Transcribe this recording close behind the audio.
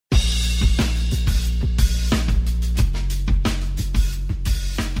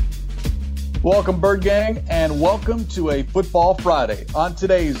Welcome, Bird Gang, and welcome to a Football Friday. On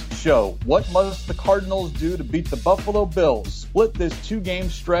today's show, what must the Cardinals do to beat the Buffalo Bills, split this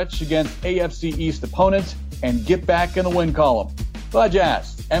two-game stretch against AFC East opponents, and get back in the win column? Glad you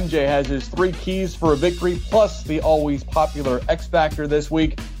asked. MJ has his 3 keys for a victory, plus the always popular X Factor this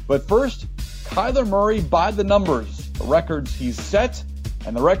week. But first, Kyler Murray by the numbers, the records he's set,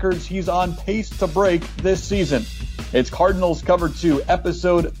 and the records he's on pace to break this season. It's Cardinals Cover 2,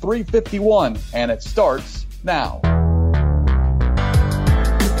 episode 351, and it starts now.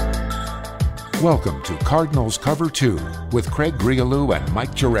 Welcome to Cardinals Cover 2 with Craig Grialou and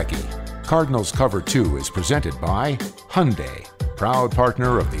Mike Jurecki. Cardinals Cover 2 is presented by Hyundai, proud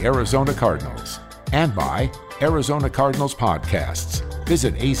partner of the Arizona Cardinals, and by Arizona Cardinals Podcasts.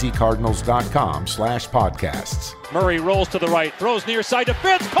 Visit azcardinals.com/podcasts. Murray rolls to the right, throws near side to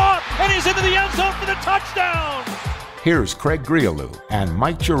Fitz, caught, and he's into the end zone for the touchdown! Here's Craig Grialou and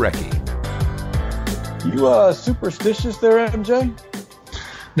Mike Jurecki. You superstitious there, MJ?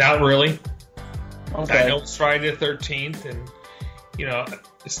 Not really. Okay. I know it's Friday the 13th, and, you know,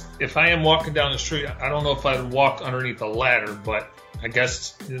 if I am walking down the street, I don't know if I'd walk underneath a ladder, but I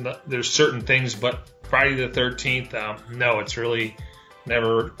guess there's certain things, but Friday the 13th, no, it's really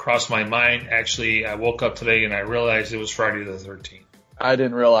never crossed my mind. Actually, I woke up today and I realized it was Friday the 13th. I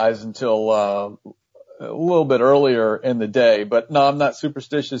didn't realize until a little bit earlier in the day, but no, I'm not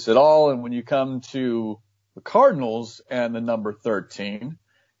superstitious at all. And when you come to the Cardinals and the number 13,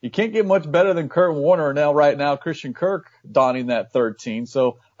 you can't get much better than Kurt Warner now, right now, Christian Kirk donning that 13.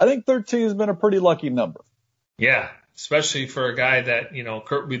 So I think 13 has been a pretty lucky number. Yeah, especially for a guy that, you know,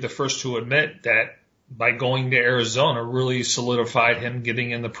 Kurt would be the first to admit that by going to Arizona really solidified him getting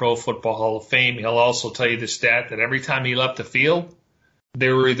in the Pro Football Hall of Fame. He'll also tell you the stat that every time he left the field, they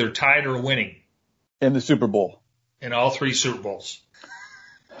were either tied or winning. In the Super Bowl. In all 3 Super Bowls.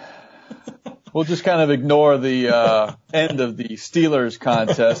 We'll just kind of ignore the end of the Steelers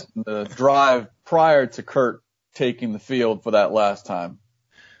contest and the drive prior to Kurt taking the field for that last time.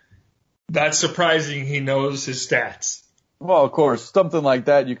 That's surprising he knows his stats. Well, of course, something like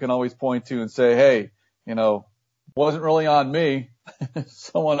that you can always point to and say, hey, you know, wasn't really on me.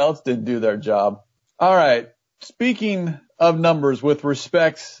 Someone else didn't do their job. All right. Speaking of numbers with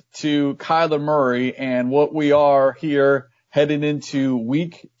respect to Kyler Murray and what we are here heading into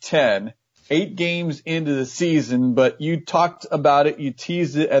week 10, 8 games into the season, but you talked about it, you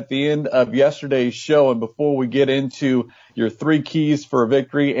teased it at the end of yesterday's show. And before we get into your 3 keys for a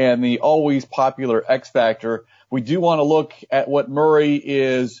victory and the always popular X Factor, we do want to look at what Murray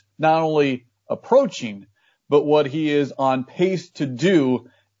is not only approaching, but what he is on pace to do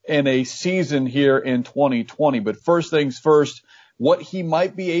in a season here in 2020. But first things first, what he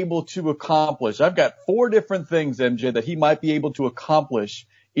might be able to accomplish. I've got 4 different things, MJ, that he might be able to accomplish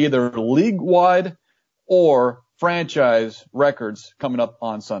either league-wide or franchise records coming up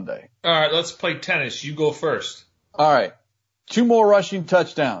on Sunday. All right, let's play tennis. You go first. All right. 2 more rushing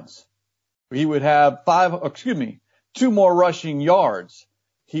touchdowns. He would have 2 more rushing yards.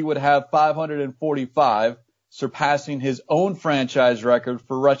 He would have 545, surpassing his own franchise record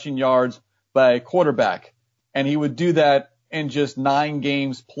for rushing yards by a quarterback. And he would do that in just 9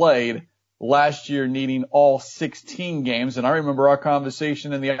 games played, last year needing all 16 games. And I remember our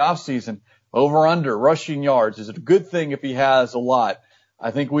conversation in the offseason, over under rushing yards. Is it a good thing if he has a lot?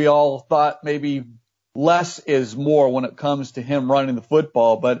 I think we all thought maybe less is more when it comes to him running the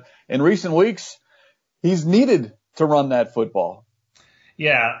football. But in recent weeks, he's needed to run that football.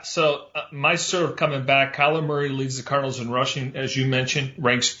 Yeah, so my sort of coming back, Kyler Murray leads the Cardinals in rushing, as you mentioned,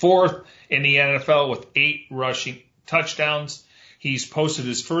 ranks 4th in the NFL with 8 rushing touchdowns. He's posted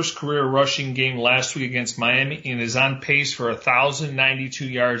his first career rushing game last week against Miami and is on pace for 1,092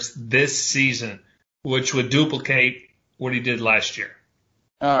 yards this season, which would duplicate what he did last year.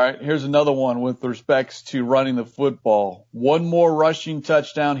 All right, here's another one with respects to running the football. 1 more rushing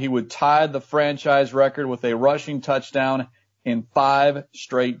touchdown. He would tie the franchise record with a rushing touchdown in 5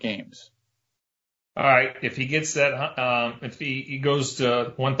 straight games. All right, if he gets that, if he goes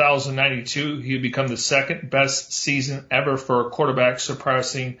to 1,092, he would become the 2nd best season ever for a quarterback,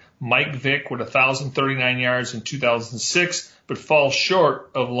 surpassing Mike Vick with 1,039 yards in 2006, but falls short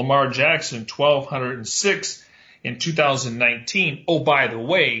of Lamar Jackson, 1,206 in 2019. Oh, by the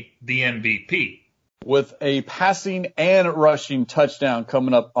way, the MVP. With a passing and rushing touchdown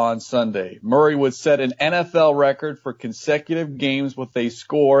coming up on Sunday, Murray would set an NFL record for consecutive games with a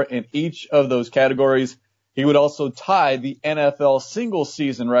score in each of those categories. He would also tie the NFL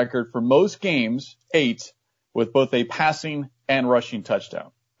single-season record for most games, 8, with both a passing and rushing touchdown.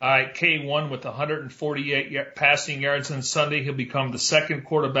 All right, K1 with 148 passing yards on Sunday. He'll become the second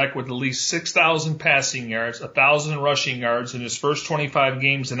quarterback with at least 6,000 passing yards, 1,000 rushing yards in his first 25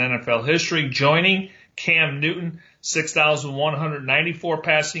 games in NFL history, joining Cam Newton, 6,194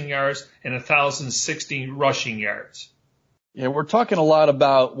 passing yards and 1,016 rushing yards. Yeah, we're talking a lot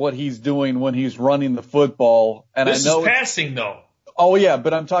about what he's doing when he's running the football. And This I know is passing, though. Oh, yeah,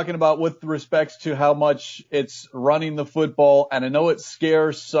 but I'm talking about with respects to how much it's running the football. And I know it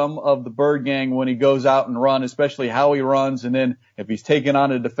scares some of the Bird Gang when he goes out and run, especially how he runs. And then if he's taking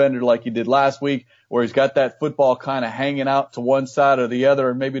on a defender like he did last week, where he's got that football kind of hanging out to one side or the other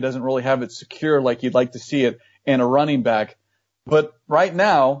and maybe doesn't really have it secure like you'd like to see it in a running back. But right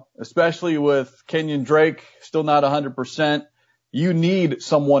now, especially with Kenyon Drake still not 100%, you need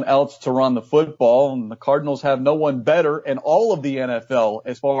someone else to run the football, and the Cardinals have no one better in all of the NFL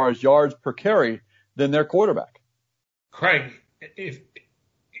as far as yards per carry than their quarterback. Craig,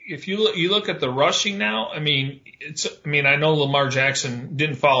 if you look at the rushing now, I mean, I know Lamar Jackson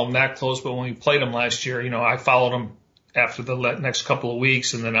didn't follow him that close, but when we played him last year, I followed him after the next couple of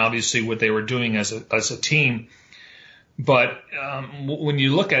weeks, and then obviously what they were doing as a team. But when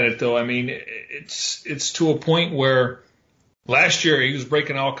you look at it, though, I mean, it's to a point where last year he was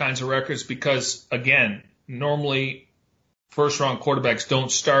breaking all kinds of records because, again, normally first-round quarterbacks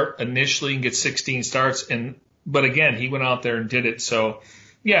don't start initially and get 16 starts, but again, he went out there and did it. So,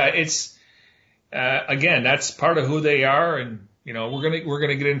 yeah, it's again, that's part of who they are, and we're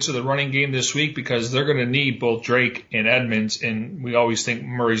gonna get into the running game this week because they're gonna need both Drake and Edmonds, and we always think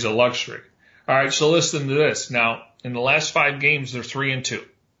Murray's a luxury. All right, so listen to this. Now, in the last 5 games, they're 3-2.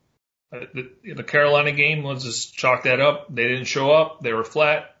 The Carolina game, let's just chalk that up. They didn't show up. They were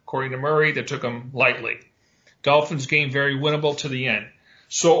flat. According to Murray, they took them lightly. Dolphins game, very winnable to the end.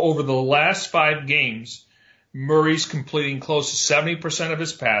 So over the last 5 games, Murray's completing close to 70% of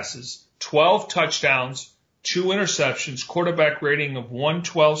his passes, 12 touchdowns, 2 interceptions, quarterback rating of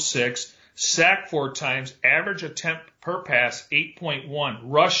 112.6, sacked 4 times, average attempt per pass 8.1,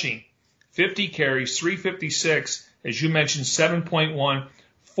 rushing 50 carries, 356, as you mentioned, 7.1,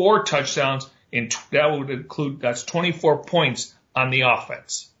 4 touchdowns, and that would include, that's 24 points on the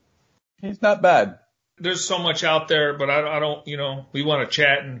offense. He's not bad. There's so much out there, but I don't, we want to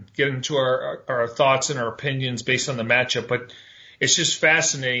chat and get into our thoughts and our opinions based on the matchup, but it's just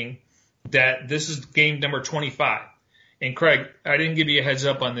fascinating that this is game number 25. And Craig, I didn't give you a heads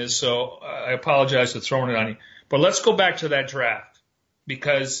up on this, so I apologize for throwing it on you. But let's go back to that draft,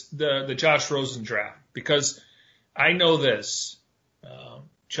 because the Josh Rosen draft, because I know this.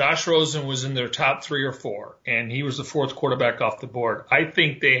 Josh Rosen was in their top 3 or 4, and he was the 4th quarterback off the board. I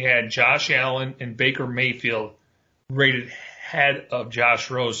think they had Josh Allen and Baker Mayfield rated ahead of Josh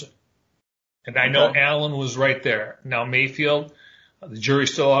Rosen. And I know Allen was right there. Now Mayfield, the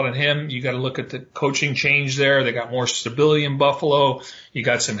jury's still out on him. You got to look at the coaching change there. They got more stability in Buffalo. You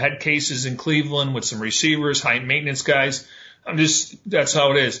got some head cases in Cleveland with some receivers, high maintenance guys. That's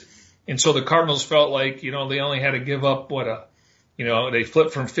how it is. And so the Cardinals felt like, they only had to give up they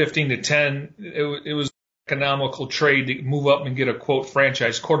flipped from 15 to 10. It was an economical trade to move up and get a, quote,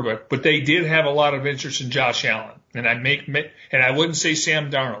 franchise quarterback. But they did have a lot of interest in Josh Allen. And I wouldn't say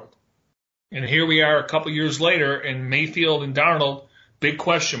Sam Darnold. And here we are a couple years later, and Mayfield and Darnold, big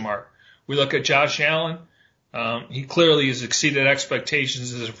question mark. We look at Josh Allen. He clearly has exceeded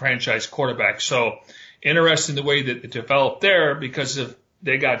expectations as a franchise quarterback. So interesting the way that it developed there, because if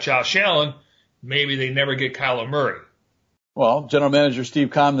they got Josh Allen, maybe they never get Kyler Murray. Well, General Manager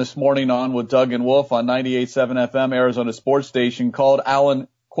Steve Keim this morning on with Doug and Wolf on 98.7 FM, Arizona sports station, called Allen,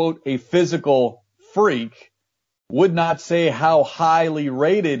 quote, a physical freak. Would not say how highly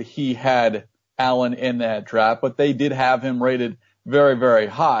rated he had Allen in that draft, but they did have him rated very, very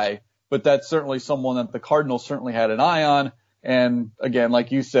high. But that's certainly someone that the Cardinals certainly had an eye on. And again,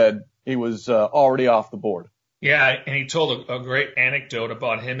 like you said, he was already off the board. Yeah, and he told a great anecdote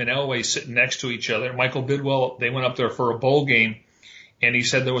about him and Elway sitting next to each other. Michael Bidwell, they went up there for a bowl game, and he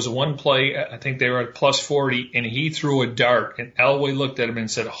said there was one play, I think they were at plus 40, and he threw a dart, and Elway looked at him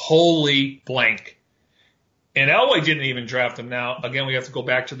and said, holy blank. And Elway didn't even draft him. Now, again, we have to go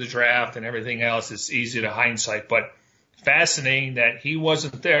back to the draft and everything else. It's easy to hindsight, but fascinating that he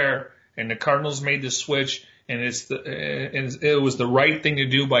wasn't there, and the Cardinals made the switch. And it was the right thing to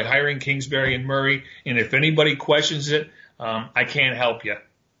do by hiring Kingsbury and Murray. And if anybody questions it, I can't help you.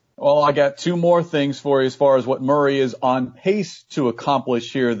 Well, I got 2 more things for you as far as what Murray is on pace to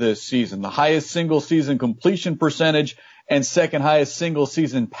accomplish here this season. The highest single season completion percentage and second highest single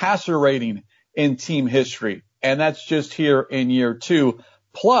season passer rating in team history. And that's just here in year 2.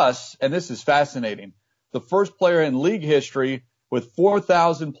 Plus, and this is fascinating, the first player in league history with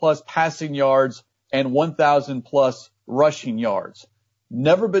 4,000 plus passing yards and 1,000 plus rushing yards.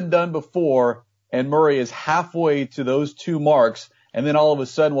 Never been done before, and Murray is halfway to those two marks, and then all of a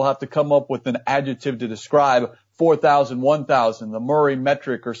sudden we'll have to come up with an adjective to describe 4,000, 1,000, the Murray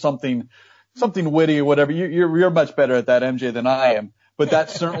metric or something witty or whatever. You're much better at that, MJ, than I am. But that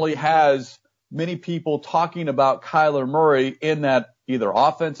certainly has many people talking about Kyler Murray in that either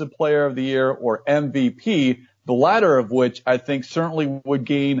Offensive Player of the Year or MVP, the latter of which I think certainly would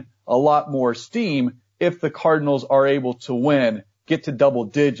gain a lot more steam if the Cardinals are able to win, get to double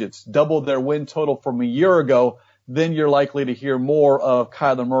digits, double their win total from a year ago. Then you're likely to hear more of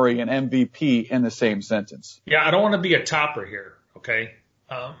Kyler Murray and MVP in the same sentence. Yeah, I don't want to be a topper here, okay?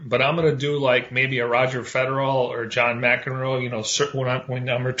 But I'm going to do like maybe a Roger Federer or John McEnroe, when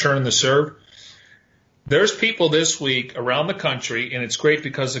I'm returning the serve. There's people this week around the country, and it's great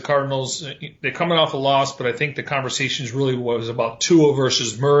because the Cardinals, they're coming off a loss, but I think the conversation really was about Tua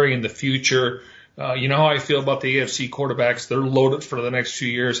versus Murray in the future. You know how I feel about the AFC quarterbacks. They're loaded for the next few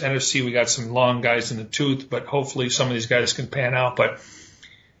years. NFC, we got some long guys in the tooth, but hopefully some of these guys can pan out. But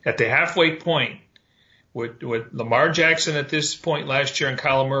at the halfway point, with Lamar Jackson at this point last year and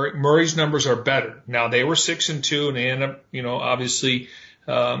Kyler Murray's numbers are better. Now, they were 6-2, and they end up, obviously,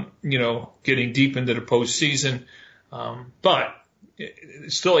 getting deep into the postseason. But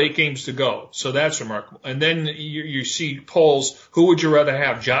it's still 8 games to go, so that's remarkable. And then you see polls, who would you rather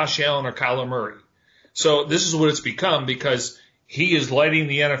have, Josh Allen or Kyler Murray? So this is what it's become because he is lighting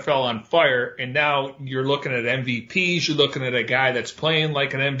the NFL on fire, and now you're looking at MVPs. You're looking at a guy that's playing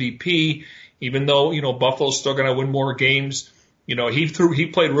like an MVP, even though, Buffalo's still going to win more games. He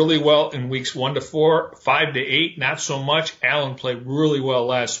played really well in weeks 1 to 4, 5 to 8, not so much. Allen played really well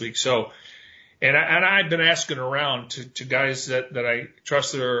last week. So, and I've been asking around to guys that I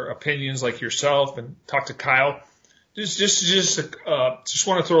trust their opinions like yourself and talk to Kyle. Just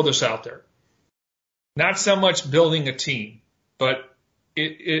want to throw this out there. Not so much building a team, but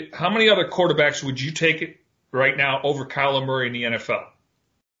how many other quarterbacks would you take it right now over Kyler Murray in the NFL?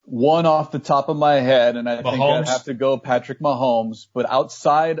 One off the top of my head, and I think I'd have to go Patrick Mahomes. But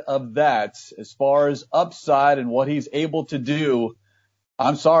outside of that, as far as upside and what he's able to do,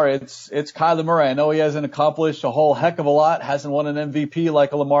 I'm sorry, it's Kyler Murray. I know he hasn't accomplished a whole heck of a lot, hasn't won an MVP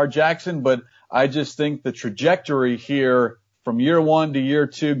like a Lamar Jackson, but I just think the trajectory here from year 1 to year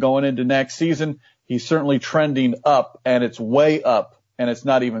 2 going into next season, he's certainly trending up, and it's way up, and it's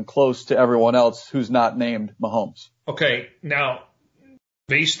not even close to everyone else who's not named Mahomes. Okay, now,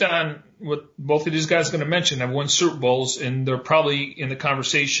 based on what both of these guys are going to mention, have won Super Bowls, and they're probably in the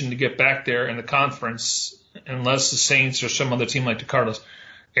conversation to get back there in the conference, unless the Saints or some other team like the Cardinals.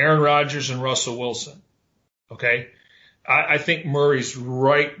 Aaron Rodgers and Russell Wilson. Okay? I think Murray's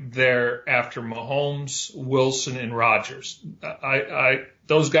right there after Mahomes, Wilson, and Rodgers.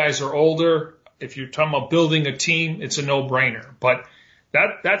 Those guys are older. If you're talking about building a team, it's a no-brainer. But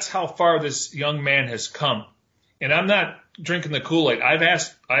that's how far this young man has come. And I'm not drinking the Kool-Aid. I've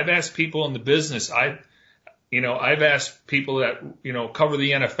asked people in the business. I've asked people that, cover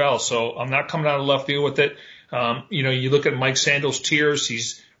the NFL. So I'm not coming out of left field with it. You look at Mike Sanders' tiers.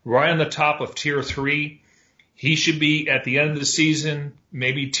 He's right on the top of tier 3. He should be at the end of the season,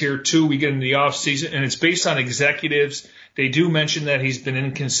 maybe tier 2. We get into the off season, and it's based on executives. They do mention that he's been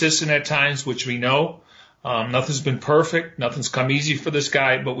inconsistent at times, which we know. Nothing's been perfect. Nothing's come easy for this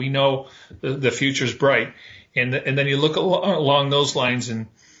guy, but we know the future's bright. And then you look along those lines, and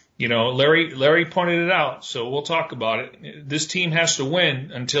Larry pointed it out. So we'll talk about it. This team has to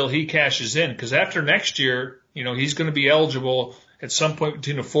win until he cashes in, because after next year, he's going to be eligible at some point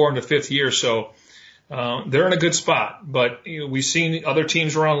between the 4th and the 5th year. So they're in a good spot. But we've seen other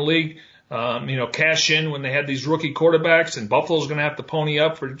teams around the league, cash in when they had these rookie quarterbacks, and Buffalo's going to have to pony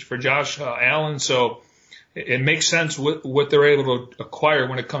up for Josh Allen. So it makes sense what they're able to acquire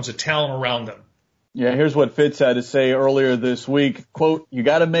when it comes to talent around them. Yeah, here's what Fitz had to say earlier this week. Quote, "You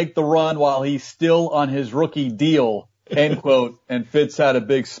got to make the run while he's still on his rookie deal," end quote. And Fitz had a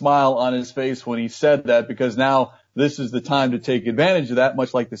big smile on his face when he said that, because now this is the time to take advantage of that,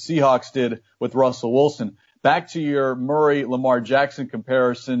 much like the Seahawks did with Russell Wilson. Back to your Murray-Lamar Jackson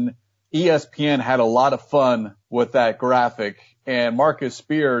comparison, ESPN had a lot of fun with that graphic, and Marcus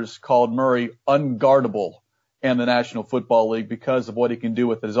Spears called Murray unguardable in the National Football League because of what he can do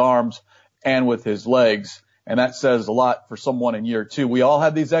with his arms and with his legs. And that says a lot for someone in year 2. We all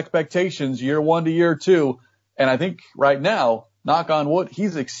had these expectations year 1 to year 2. And I think right now, knock on wood,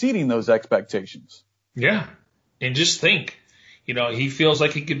 he's exceeding those expectations. Yeah. And just think, he feels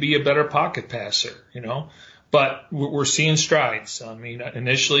like he could be a better pocket passer, but we're seeing strides. I mean,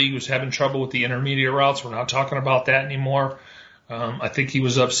 initially he was having trouble with the intermediate routes. We're not talking about that anymore. I think he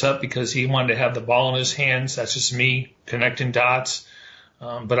was upset because he wanted to have the ball in his hands. That's just me connecting dots.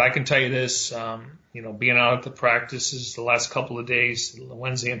 But I can tell you this, being out at the practices the last couple of days,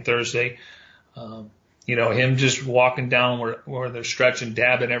 Wednesday and Thursday, him just walking down where they're stretching,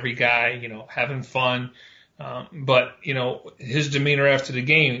 dabbing every guy, having fun. But his demeanor after the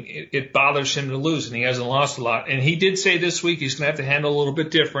game, it bothers him to lose, and he hasn't lost a lot. And he did say this week he's going to have to handle a little bit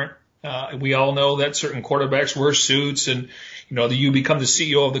different. We all know that certain quarterbacks wear suits and, you become the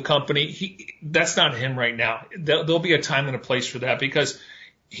CEO of the company. That's not him right now. There'll be a time and a place for that because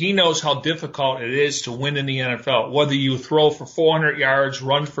he knows how difficult it is to win in the NFL. Whether you throw for 400 yards,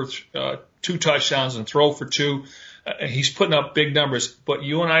 run for 2 touchdowns, and throw for 2, he's putting up big numbers. But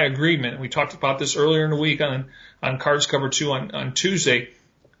you and I agreement, we talked about this earlier in the week on Cards Cover 2 on Tuesday,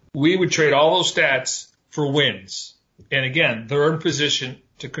 we would trade all those stats for wins. And again, they're in position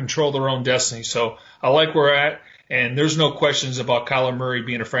to control their own destiny. So I like where we're at, and there's no questions about Kyler Murray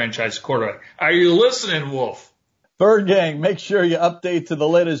being a franchise quarterback. Are you listening, Wolf? Bird Gang, make sure you update to the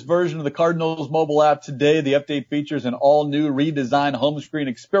latest version of the Cardinals mobile app today. The update features an all-new redesigned home screen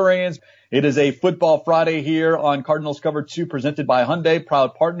experience. It is a Football Friday here on Cardinals Cover 2 presented by Hyundai,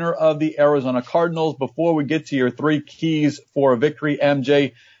 proud partner of the Arizona Cardinals. Before we get to your 3 keys for a victory,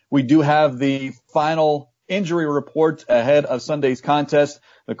 MJ, we do have the final injury report ahead of Sunday's contest.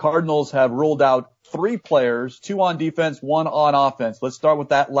 The Cardinals have ruled out 3 players, 2 on defense, 1 on offense. Let's start with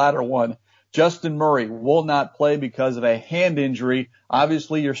that latter one. Justin Murray will not play because of a hand injury.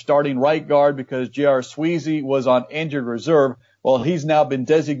 Obviously, you're starting right guard because J.R. Sweezy was on injured reserve. Well, he's now been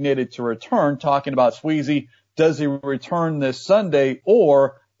designated to return. Talking about Sweezy, does he return this Sunday?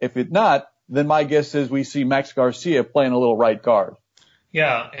 Or if it not, then my guess is we see Max Garcia playing a little right guard.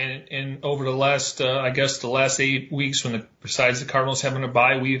 Yeah, and over the last, the last 8 weeks, besides the Cardinals having a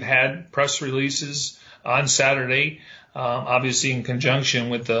bye, we've had press releases on Saturday. Obviously in conjunction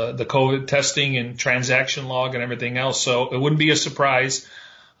with the COVID testing and transaction log and everything else. So it wouldn't be a surprise.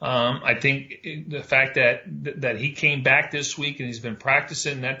 I think the fact that he came back this week and he's been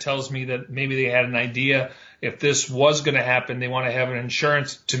practicing, that tells me that maybe they had an idea if this was going to happen, they want to have an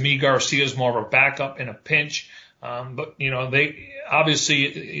insurance. To me, Garcia is more of a backup in a pinch. But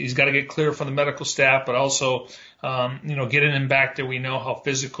he's got to get clear from the medical staff, but also, getting him back there. We know how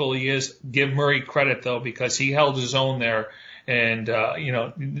physical he is. Give Murray credit though, because he held his own there. And,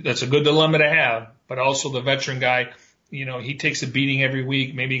 that's a good dilemma to have, but also the veteran guy, he takes a beating every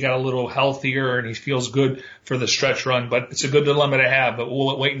week. Maybe he got a little healthier and he feels good for the stretch run, but it's a good dilemma to have, but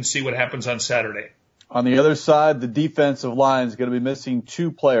we'll wait and see what happens on Saturday. On the other side, the defensive line is going to be missing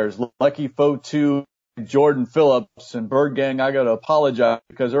 2 players, Lucky Fotu, Jordan Phillips. And Bird Gang, I got to apologize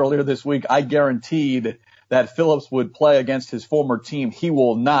because earlier this week I guaranteed that Phillips would play against his former team. He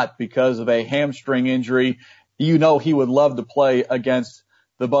will not because of a hamstring injury. He would love to play against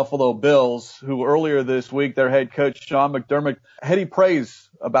the Buffalo Bills, who earlier this week, their head coach, Sean McDermott, heady praise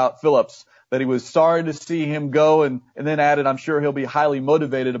about Phillips, that he was sorry to see him go, and then added, I'm sure he'll be highly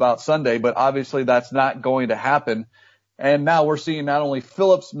motivated about Sunday, but obviously that's not going to happen. And now we're seeing not only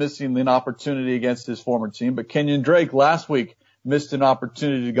Phillips missing an opportunity against his former team, but Kenyon Drake last week missed an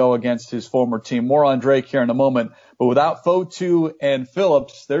opportunity to go against his former team. More on Drake here in a moment. But without Fotu and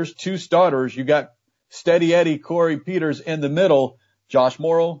Phillips, there's 2 starters. You got Steady Eddie, Corey Peters in the middle, Josh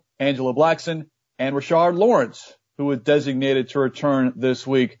Morrow, Angela Blackson, and Rashard Lawrence, who was designated to return this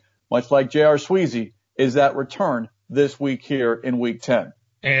week, much like J.R. Sweezy, is that return this week here in Week 10.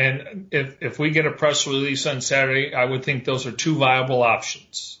 And if we get a press release on Saturday, I would think those are 2 viable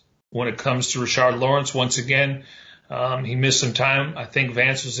options. When it comes to Rashard Lawrence, once again, he missed some time. I think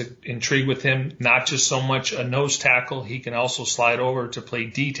Vance was intrigued with him, not just so much a nose tackle. He can also slide over to play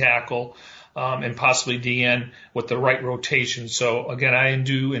D tackle, and possibly DN with the right rotation. So again, I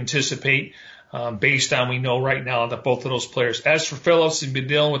do anticipate, based on we know right now that both of those players. As for Phillips, he's been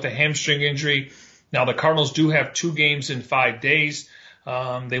dealing with a hamstring injury. Now the Cardinals do have 2 games in 5 days.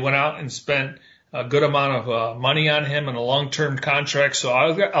 They went out and spent a good amount of money on him and a long-term contract. So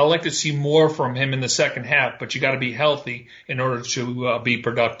I'd like to see more from him in the second half, but you got to be healthy in order to be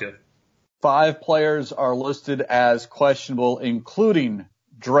productive. 5 players are listed as questionable, including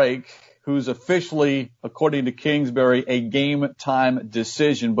Drake, who's officially, according to Kingsbury, a game-time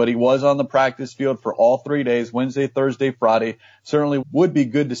decision, but he was on the practice field for all 3 days, Wednesday, Thursday, Friday. Certainly would be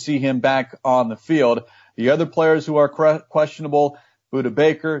good to see him back on the field. The other players who are questionable, Budda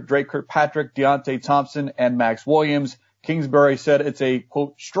Baker, Drake Kirkpatrick, Deontay Thompson, and Max Williams. Kingsbury said it's a,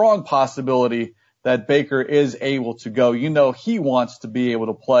 quote, strong possibility that Baker is able to go. He wants to be able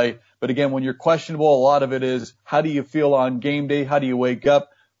to play. But again, when you're questionable, a lot of it is how do you feel on game day? How do you wake up?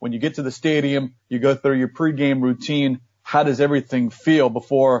 When you get to the stadium, you go through your pregame routine. how does everything feel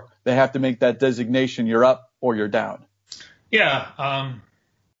before they have to make that designation, you're up or you're down? Yeah.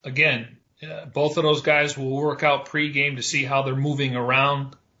 Again, both of those guys will work out pregame to see how they're moving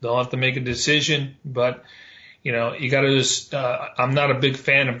around. They'll have to make a decision, but you got to just, I'm not a big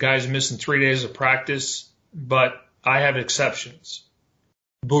fan of guys missing 3 days of practice, but I have exceptions.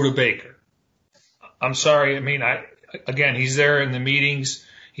 Budda Baker. I'm sorry. I mean, again, he's there in the meetings.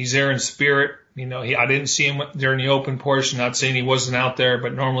 He's there in spirit. I didn't see him during the open portion, not saying he wasn't out there,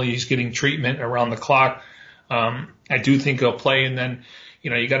 but normally he's getting treatment around the clock. I do think he'll play. And then,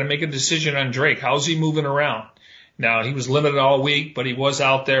 you got to make a decision on Drake. How's he moving around? Now, he was limited all week, but he was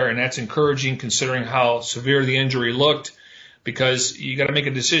out there, and that's encouraging considering how severe the injury looked, because you got to make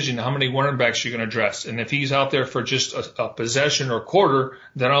a decision how many running backs you're going to dress. And if he's out there for just a possession or quarter,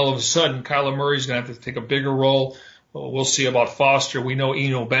 then all of a sudden Kyler Murray's going to have to take a bigger role. We'll see about Foster. We know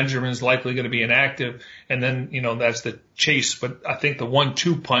Eno Benjamin's likely going to be inactive, and then, that's the chase. But I think the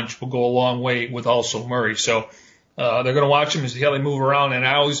 1-2 punch will go a long way with also Murray. So they're going to watch him and see how they move around. And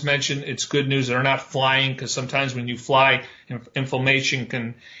I always mention it's good news they're not flying, because sometimes when you fly, inflammation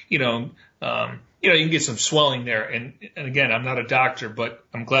can, you can get some swelling there. And again, I'm not a doctor, but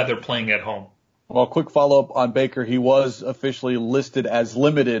I'm glad they're playing at home. Well, quick follow-up on Baker. He was officially listed as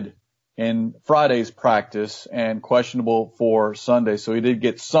limited in Friday's practice and questionable for Sunday. So he did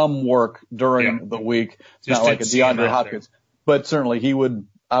get some work during the week. It's just not like a DeAndre Hopkins, but certainly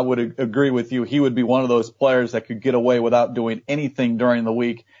I would agree with you. He would be one of those players that could get away without doing anything during the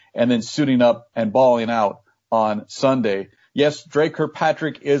week and then suiting up and balling out on Sunday. Yes, Drake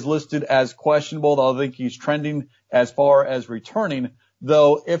Kirkpatrick is listed as questionable, though I think he's trending as far as returning.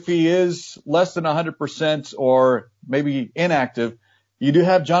 Though if he is less than 100% or maybe inactive, you do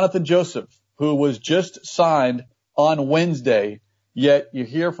have Jonathan Joseph, who was just signed on Wednesday. Yet you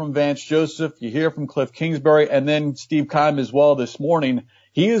hear from Vance Joseph, you hear from Cliff Kingsbury, and then Steve Keim as well this morning.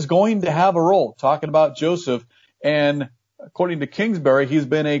 He is going to have a role, talking about Joseph. And according to Kingsbury, he's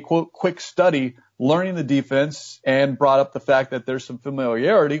been a, quote, quick study, learning the defense, and brought up the fact that there's some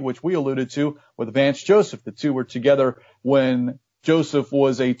familiarity, which we alluded to, with Vance Joseph. The two were together when Joseph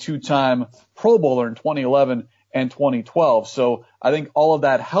was a two-time Pro Bowler in 2011 and 2012. So I think all of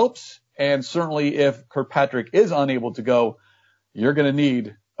that helps. And certainly if Kirkpatrick is unable to go, you're going to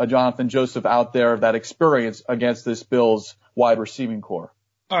need a Jonathan Joseph out there of that experience against this Bills wide receiving core.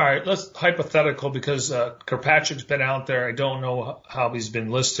 All right, let's hypothetical, because Kirkpatrick's been out there. I don't know how he's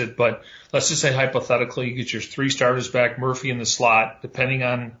been listed, but let's just say hypothetically you get your three starters back, Murphy in the slot, depending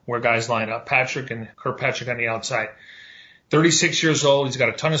on where guys line up, Patrick and Kirkpatrick on the outside. 36 years old. He's got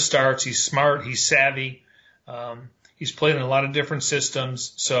a ton of starts. He's smart. He's savvy. He's played in a lot of different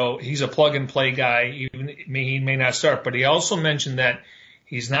systems, so he's a plug-and-play guy. Even he may not start, but he also mentioned that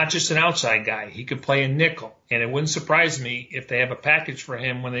he's not just an outside guy. He could play a nickel, and it wouldn't surprise me if they have a package for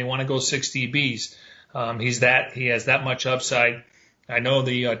him when they want to go 6 DBs. He has that much upside. I know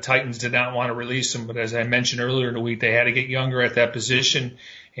the Titans did not want to release him, but as I mentioned earlier in the week, they had to get younger at that position,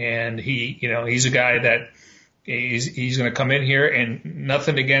 and he's a guy that he's going to come in here, and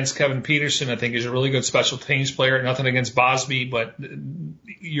nothing against Kevin Peterson. I think he's a really good special teams player. Nothing against Bosby, but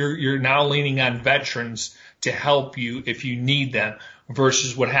you're now leaning on veterans to help you if you need them,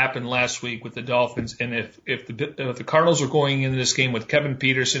 versus what happened last week with the Dolphins. And if the Cardinals are going into this game with Kevin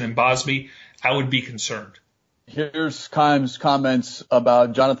Peterson and Bosby, I would be concerned. Here's Keim's comments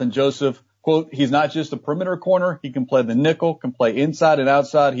about Jonathan Joseph. Quote, he's not just a perimeter corner. He can play the nickel, can play inside and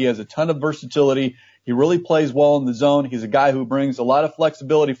outside. He has a ton of versatility. He really plays well in the zone. He's a guy who brings a lot of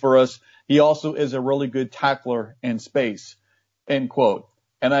flexibility for us. He also is a really good tackler in space, end quote.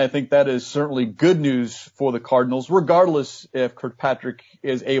 And I think that is certainly good news for the Cardinals, regardless if Kirkpatrick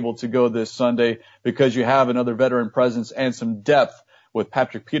is able to go this Sunday, because you have another veteran presence and some depth with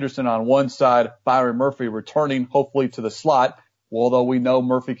Patrick Peterson on one side, Byron Murphy returning hopefully to the slot, although we know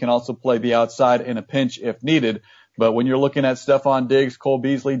Murphy can also play the outside in a pinch if needed. But when you're looking at Stephon Diggs, Cole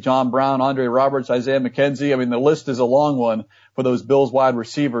Beasley, John Brown, Andre Roberts, Isaiah McKenzie, I mean, the list is a long one for those Bills wide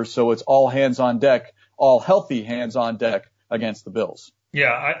receivers. So it's all hands on deck, all healthy hands on deck against the Bills.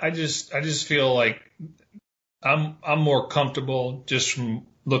 Yeah, I just feel like I'm more comfortable just from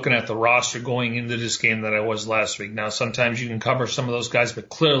looking at the roster going into this game than I was last week. Now, sometimes you can cover some of those guys, but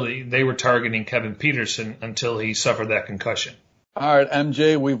clearly they were targeting Kevin Peterson until he suffered that concussion. All right,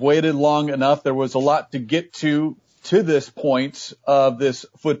 MJ, we've waited long enough. There was a lot to get to this point of this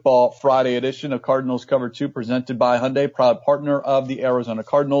Football Friday edition of Cardinals Cover 2 presented by Hyundai, proud partner of the Arizona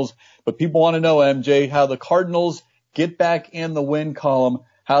Cardinals. But people want to know, MJ, how the Cardinals get back in the win column,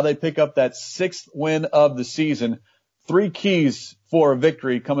 how they pick up that 6th win of the season. 3 keys for a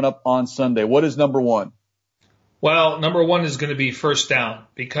victory coming up on Sunday. What is number 1? Well, number one is going to be first down,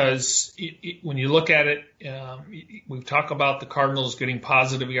 because when you look at it, we've talked about the Cardinals getting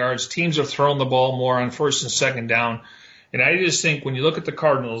positive yards. Teams are throwing the ball more on first and second down. And I just think when you look at the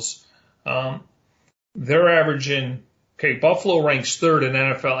Cardinals, they're averaging, Buffalo ranks third in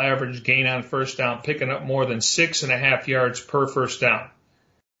NFL average gain on first down, picking up more than 6.5 yards per first down.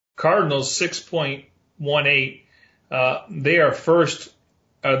 Cardinals, 6.18. They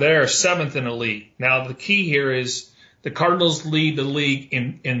are seventh in the league. Now, the key here is the Cardinals lead the league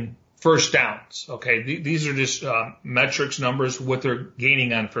in first downs. Okay, these are just metrics, numbers, what they're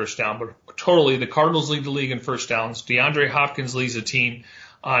gaining on first down. But totally, the Cardinals lead the league in first downs. DeAndre Hopkins leads the team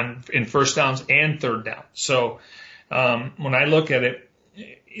in first downs and third down. So when I look at it,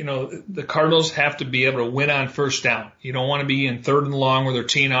 the Cardinals have to be able to win on first down. You don't want to be in third and long where they're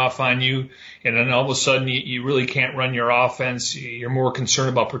teeing off on you, and then all of a sudden you really can't run your offense. You're more concerned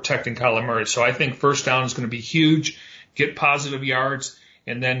about protecting Kyler Murray. So I think first down is going to be huge, get positive yards,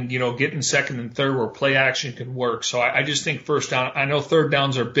 and then, get in second and third where play action can work. So I just think first down, I know third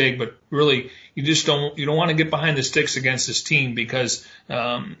downs are big, but really you don't want to get behind the sticks against this team, because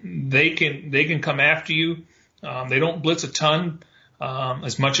they can come after you. They don't blitz a ton,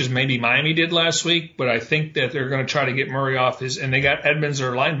 as much as maybe Miami did last week, but I think that they're going to try to get Murray off and they got Edmonds,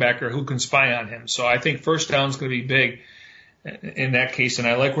 their linebacker, who can spy on him. So I think first down is going to be big in that case, and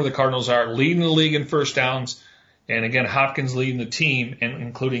I like where the Cardinals are, leading the league in first downs, and again, Hopkins leading the team,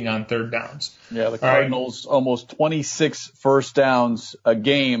 including on third downs. Yeah, the Cardinals almost 26 first downs a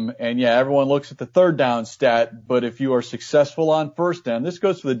game, and everyone looks at the third down stat, but if you are successful on first down, this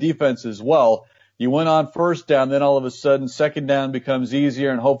goes for the defense as well. You win on first down, then all of a sudden second down becomes easier,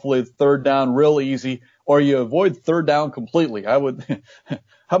 and hopefully third down real easy, or you avoid third down completely. How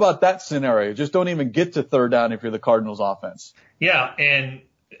about that scenario? Just don't even get to third down if you're the Cardinals offense. Yeah, and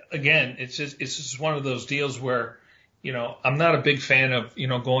again, it's just one of those deals where, I'm not a big fan of,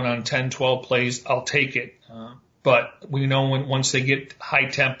 going on 10, 12 plays. I'll take it. But we know once they get high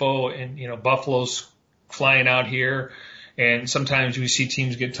tempo and, Buffalo's flying out here, and sometimes we see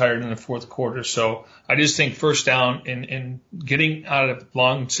teams get tired in the fourth quarter. So I just think first down and getting out of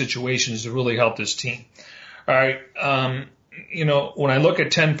long situations to really help this team. All right. When I look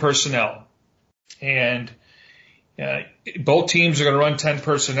at 10 personnel, and both teams are going to run 10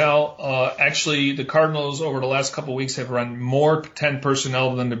 personnel. Actually, the Cardinals over the last couple of weeks have run more 10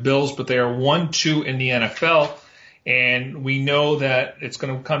 personnel than the Bills, but they are 1-2 in the NFL. And we know that it's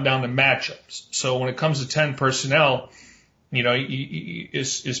going to come down to matchups. So when it comes to 10 personnel,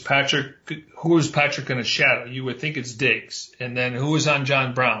 is Patrick, who is Patrick going to shadow? You would think it's Diggs. And then who is on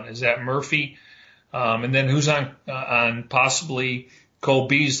John Brown? Is that Murphy? And then who's on possibly Cole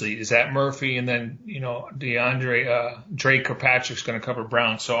Beasley? Is that Murphy? And then, DeAndre, Drake or Patrick's going to cover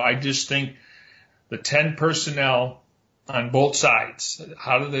Brown. So I just think the 10 personnel on both sides.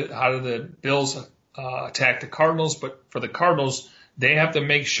 How do the Bills attack the Cardinals? But for the Cardinals, they have to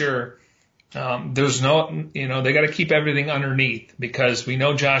make sure there's no, they got to keep everything underneath, because we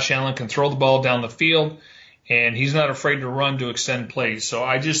know Josh Allen can throw the ball down the field, and he's not afraid to run to extend plays. So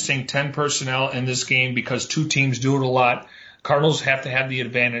I just think 10 personnel in this game, because two teams do it a lot. Cardinals have to have the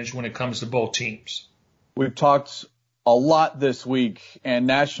advantage when it comes to both teams. We've talked a lot this week, and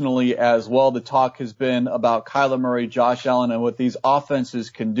nationally as well. The talk has been about Kyler Murray, Josh Allen, and what these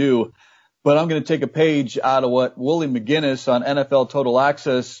offenses can do. But I'm going to take a page out of what Willie McGinnis on NFL Total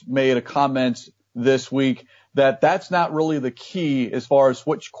Access made a comment this week, that's not really the key as far as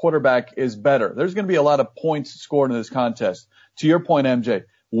which quarterback is better. There's going to be a lot of points scored in this contest. To your point, MJ,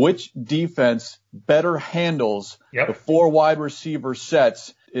 which defense better handles the four wide receiver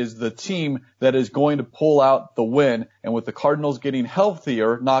sets is the team that is going to pull out the win. And with the Cardinals getting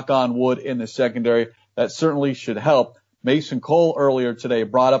healthier, knock on wood, in the secondary, that certainly should help. Mason Cole earlier today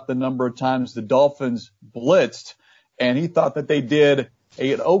brought up the number of times the Dolphins blitzed, and he thought that they did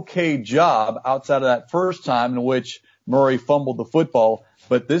an okay job outside of that first time in which Murray fumbled the football.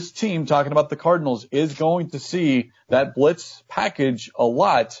 But this team, talking about the Cardinals, is going to see that blitz package a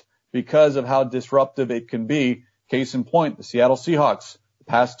lot because of how disruptive it can be. Case in point, the Seattle Seahawks, the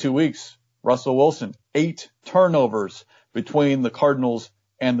past 2 weeks, Russell Wilson, 8 turnovers between the Cardinals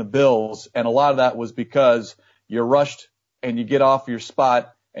and the Bills. And a lot of that was because you're rushed and you get off your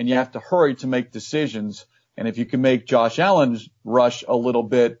spot and you have to hurry to make decisions. And if you can make Josh Allen rush a little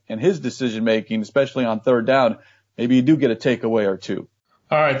bit in his decision making, especially on third down, maybe you do get a takeaway or two.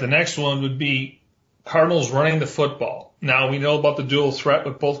 All right, the next one would be Cardinals running the football. Now, we know about the dual threat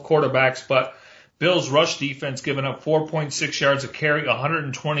with both quarterbacks, but Bills' rush defense giving up 4.6 yards a carry,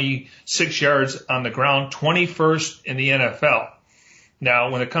 126 yards on the ground, 21st in the NFL.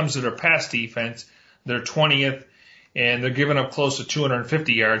 Now, when it comes to their pass defense, they're 20th. and they're giving up close to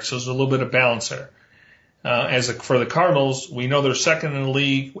 250 yards, so there's a little bit of balance there. For the Cardinals, we know they're second in the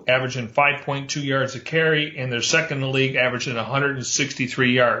league, averaging 5.2 yards a carry, and they're second in the league, averaging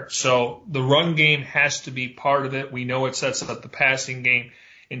 163 yards. So the run game has to be part of it. We know it sets up the passing game.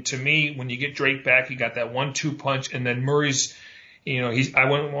 And to me, when you get Drake back, you got that 1-2 punch, and then Murray's, I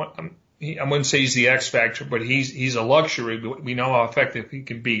wouldn't say he's the X factor, but he's a luxury. But we know how effective he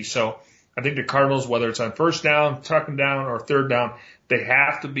can be. So I think the Cardinals, whether it's on first down, second down, or third down, they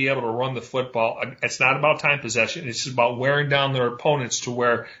have to be able to run the football. It's not about time possession. It's just about wearing down their opponents to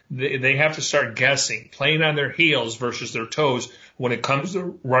where they have to start guessing, playing on their heels versus their toes when it comes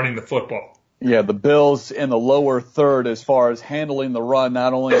to running the football. Yeah, the Bills in the lower third as far as handling the run,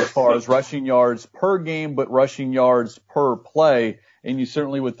 not only as far as rushing yards per game, but rushing yards per play. And you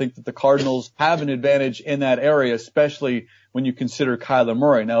certainly would think that the Cardinals have an advantage in that area, especially when you consider Kyler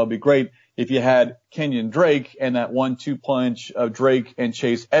Murray. Now, it would be great if you had Kenyon Drake and that 1-2 punch of Drake and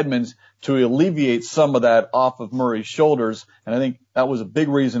Chase Edmonds to alleviate some of that off of Murray's shoulders. And I think that was a big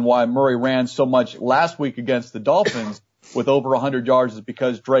reason why Murray ran so much last week against the Dolphins with over 100 yards, is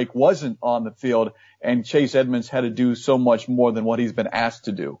because Drake wasn't on the field and Chase Edmonds had to do so much more than what he's been asked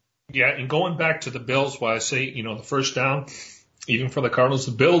to do. Yeah, and going back to the Bills, why I say, the first down, even for the Cardinals,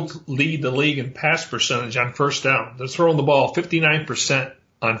 the Bills lead the league in pass percentage on first down. They're throwing the ball 59%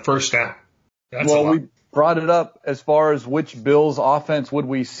 on first down. Well, we brought it up as far as which Bills offense would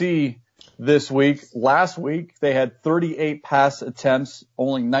we see this week. Last week, they had 38 pass attempts,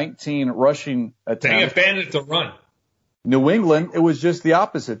 only 19 rushing attempts. They abandoned the run. New England, it was just the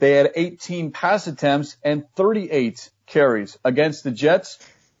opposite. They had 18 pass attempts and 38 carries. Against the Jets,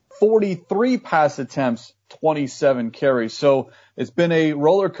 43 pass attempts, 27 carries. So it's been a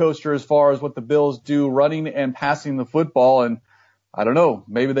roller coaster as far as what the Bills do running and passing the football. And I don't know,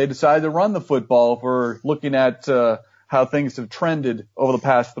 maybe they decide to run the football if we're looking at how things have trended over the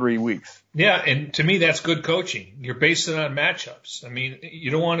past 3 weeks. Yeah, and to me, that's good coaching. You're basing it on matchups. I mean, you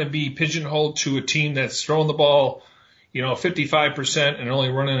don't want to be pigeonholed to a team that's throwing the ball, 55% and only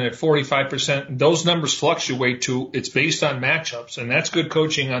running at 45%. Those numbers fluctuate it's based on matchups, and that's good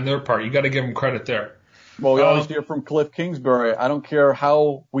coaching on their part. You got to give them credit there. Well, we always hear from Cliff Kingsbury, I don't care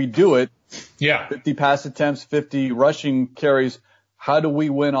how we do it. Yeah. 50 pass attempts, 50 rushing carries. How do we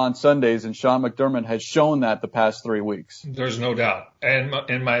win on Sundays? And Sean McDermott has shown that the past 3 weeks. There's no doubt. And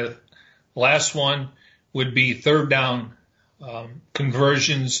my last one would be third down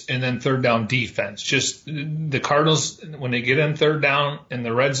conversions and then third down defense. Just the Cardinals, when they get in third down in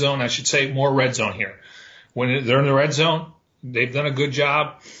the red zone, I should say more red zone here. When they're in the red zone, they've done a good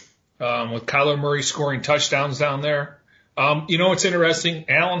job with Kyler Murray scoring touchdowns down there. What's interesting?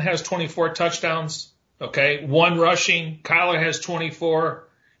 Allen has 24 touchdowns. Okay, 1 rushing. Kyler has 24.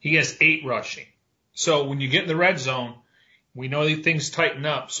 He has 8 rushing. So when you get in the red zone, we know that things tighten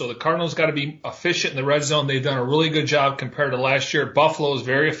up. So the Cardinals got to be efficient in the red zone. They've done a really good job compared to last year. Buffalo is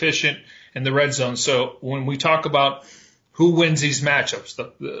very efficient in the red zone. So when we talk about who wins these matchups,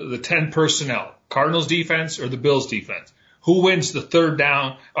 the 10 personnel, Cardinals defense or the Bills defense, who wins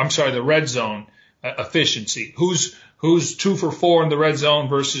the red zone efficiency? Who's 2 for 4 in the red zone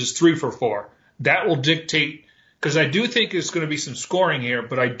versus 3 for 4? That will dictate, because I do think there's going to be some scoring here,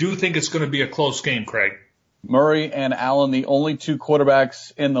 but I do think it's going to be a close game, Craig. Murray and Allen, the only 2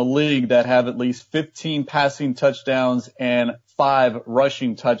 quarterbacks in the league that have at least 15 passing touchdowns and 5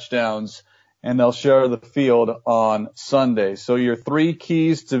 rushing touchdowns, and they'll share the field on Sunday. So your 3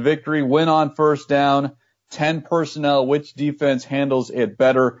 keys to victory: win on first down, 10 personnel, which defense handles it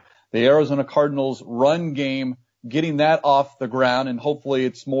better. The Arizona Cardinals run game, getting that off the ground, and hopefully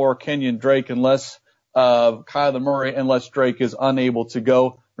it's more Kenyon Drake and less Kyler Murray, unless Drake is unable to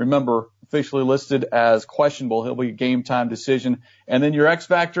go. Remember, officially listed as questionable. He'll be a game time decision. And then your X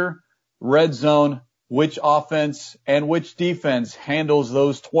factor, red zone, which offense and which defense handles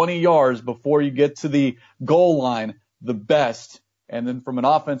those 20 yards before you get to the goal line the best. And then from an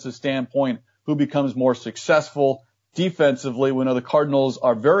offensive standpoint, who becomes more successful defensively? We know the Cardinals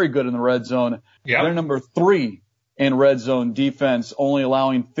are very good in the red zone. Yep. They're number 3 in red zone defense, only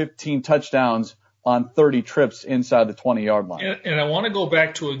allowing 15 touchdowns on 30 trips inside the 20-yard line. And I want to go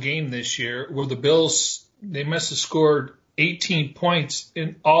back to a game this year where the Bills, they must have scored 18 points,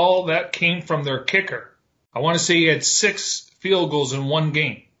 and all that came from their kicker. I want to say he had 6 field goals in one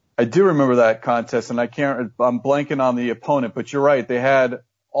game. I do remember that contest, and I'm blanking on the opponent, but you're right. They had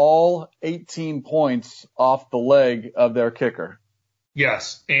all 18 points off the leg of their kicker.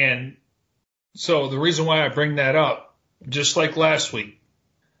 Yes, and so the reason why I bring that up, just like last week,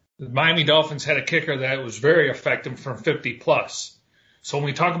 the Miami Dolphins had a kicker that was very effective from 50 plus. So when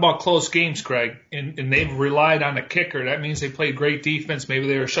we talk about close games, Craig, and they've relied on a kicker, that means they played great defense. Maybe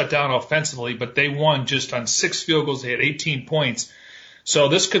they were shut down offensively, but they won just on 6 field goals. They had 18 points. So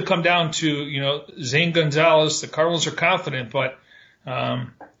this could come down to, Zane Gonzalez. The Cardinals are confident, but,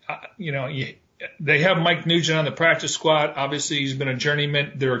 they have Mike Nugent on the practice squad. Obviously, he's been a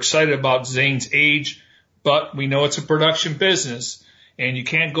journeyman. They're excited about Zane's age, but we know it's a production business, and you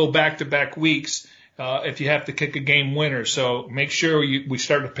can't go back-to-back weeks if you have to kick a game winner. So make sure we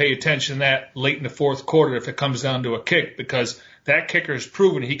start to pay attention to that late in the fourth quarter if it comes down to a kick, because that kicker has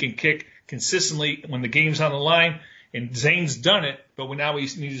proven he can kick consistently when the game's on the line, and Zane's done it, but now we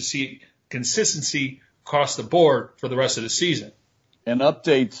need to see consistency across the board for the rest of the season. An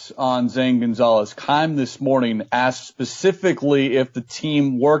update on Zane Gonzalez. Keim this morning asked specifically if the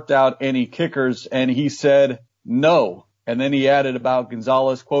team worked out any kickers, and he said no. And then he added about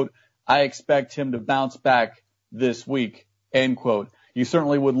Gonzalez, quote, "I expect him to bounce back this week," end quote. You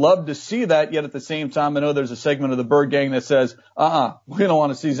certainly would love to see that, yet at the same time, I know there's a segment of the Bird Gang that says, we don't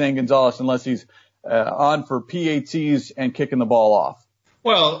want to see Zane Gonzalez unless he's on for PATs and kicking the ball off.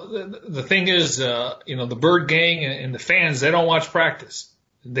 Well, the thing is, the Bird Gang and the fans, they don't watch practice.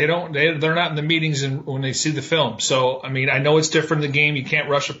 They're not in the meetings when they see the film. So, I know it's different in the game. You can't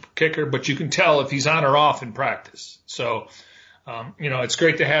rush a kicker, but you can tell if he's on or off in practice. So, it's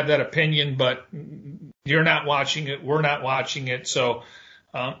great to have that opinion, but you're not watching it. We're not watching it. So,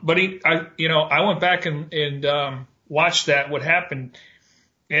 I went back and watched what happened.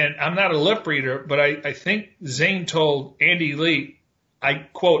 And I'm not a lip reader, but I think Zane told Andy Lee, I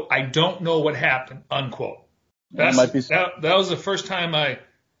quote, "I don't know what happened," unquote. That was the first time I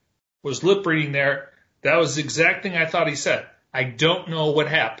was lip reading there. That was the exact thing I thought he said. I don't know what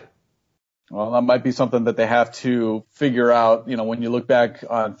happened. Well, that might be something that they have to figure out, when you look back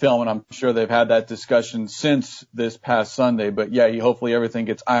on film, and I'm sure they've had that discussion since this past Sunday. But yeah, hopefully everything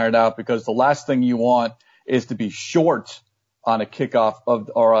gets ironed out, because the last thing you want is to be short on a kickoff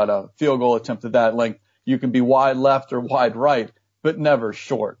or on a field goal attempt of that length. You can be wide left or wide right, but never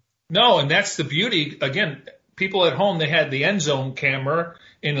short. No, and that's the beauty. Again, people at home, they had the end zone camera,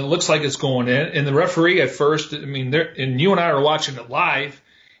 and it looks like it's going in. And the referee at first, and you and I are watching it live,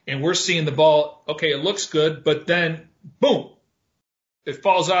 and we're seeing the ball, okay, it looks good, but then, boom, it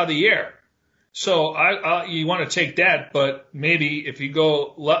falls out of the air. So you want to take that, but maybe if you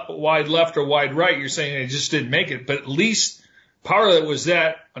go wide left or wide right, you're saying it just didn't make it. But at least part of it was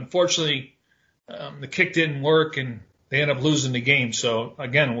that. Unfortunately, the kick didn't work, and they end up losing the game. So,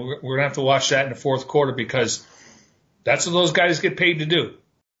 again, we're going to have to watch that in the fourth quarter, because that's what those guys get paid to do.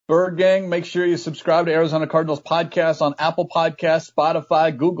 Bird Gang, make sure you subscribe to Arizona Cardinals podcast on Apple Podcasts,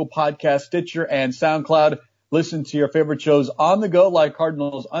 Spotify, Google Podcasts, Stitcher, and SoundCloud. Listen to your favorite shows on the go, like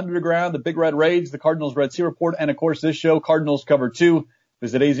Cardinals Underground, the Big Red Raids, the Cardinals Red Sea Report, and, of course, this show, Cardinals Cover 2.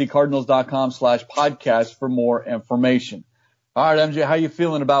 Visit azcardinals.com/podcast for more information. All right, MJ, how you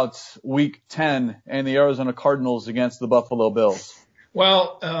feeling about Week 10 and the Arizona Cardinals against the Buffalo Bills?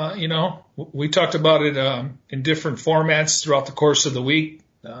 Well, we talked about it in different formats throughout the course of the week.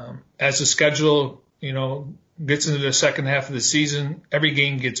 As the schedule, gets into the second half of the season, every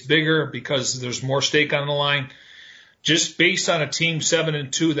game gets bigger because there's more stake on the line. Just based on a team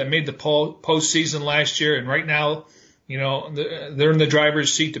 7-2 that made the postseason last year, and right now, they're in the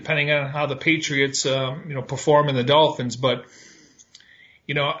driver's seat depending on how the Patriots, perform in the Dolphins. But,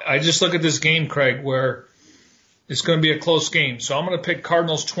 I just look at this game, Craig, where it's going to be a close game. So I'm going to pick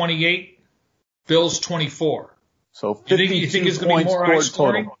Cardinals 28, Bills 24. So 52 you think it's going to be more high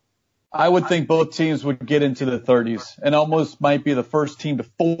scoring? Total. I would think both teams would get into the 30s, and almost might be the first team to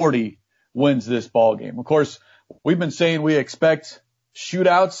 40 wins this ball game. Of course, we've been saying we expect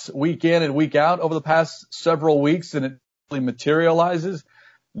shootouts week in and week out over the past several weeks, and it really materializes.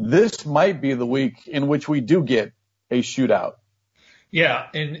 This might be the week in which we do get a shootout. Yeah,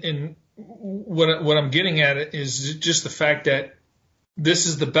 and what I'm getting at is just the fact that this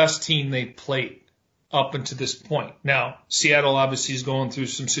is the best team they played up until this point. Now, Seattle obviously is going through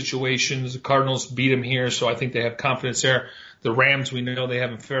some situations. The Cardinals beat them here, so I think they have confidence there. The Rams, we know they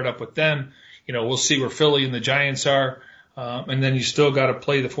haven't fared up with them. We'll see where Philly and the Giants are. And then you still got to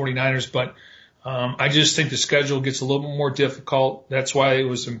play the 49ers. But I just think the schedule gets a little bit more difficult. That's why it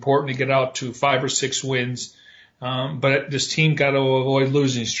was important to get out to 5 or 6 wins. But this team got to avoid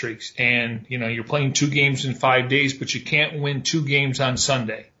losing streaks. And, you're playing 2 games in 5 days, but you can't win 2 games on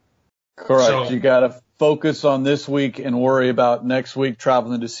Sunday. Correct. So, you got to focus on this week and worry about next week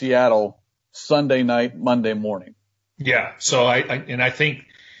traveling to Seattle Sunday night, Monday morning. Yeah. So I think,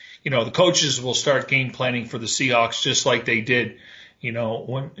 the coaches will start game planning for the Seahawks just like they did,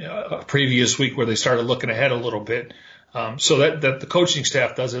 when previous week where they started looking ahead a little bit. So that the coaching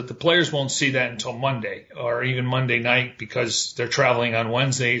staff does it. The players won't see that until Monday or even Monday night because they're traveling on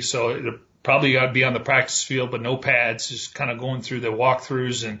Wednesday. So it'll probably got to be on the practice field, but no pads, just kind of going through the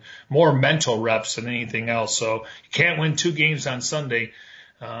walkthroughs and more mental reps than anything else. So you can't win 2 games on Sunday.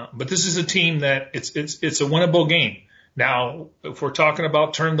 But this is a team that it's a winnable game. Now, if we're talking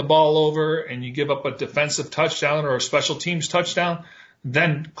about turn the ball over and you give up a defensive touchdown or a special teams touchdown,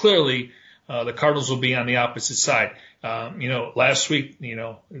 then clearly the Cardinals will be on the opposite side. Last week,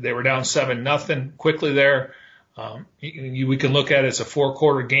 they were down 7-0 quickly there. We can look at it as a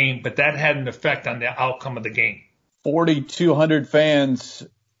 4-quarter game, but that had an effect on the outcome of the game. 4,200 fans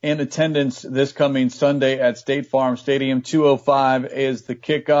in attendance this coming Sunday at State Farm Stadium. 2:05 is the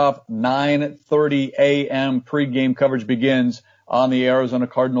kickoff. 9:30 a.m. pregame coverage begins on the Arizona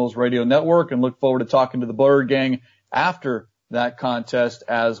Cardinals radio network, and look forward to talking to the Bird Gang after that contest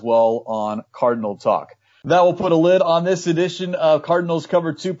as well on Cardinal Talk. That will put a lid on this edition of Cardinals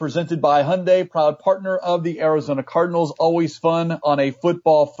Cover 2 presented by Hyundai, proud partner of the Arizona Cardinals. Always fun on a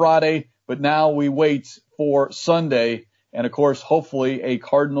football Friday, but now we wait for Sunday and, of course, hopefully a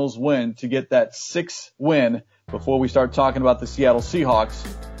Cardinals win to get that 6th win before we start talking about the Seattle Seahawks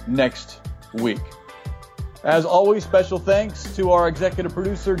next week. As always, special thanks to our executive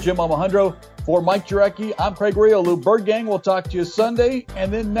producer, Jim Alejandro. For Mike Jurecki, I'm Craig Riolu. Bird Gang will talk to you Sunday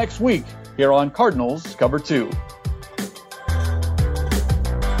and then next week here on Cardinals Cover 2.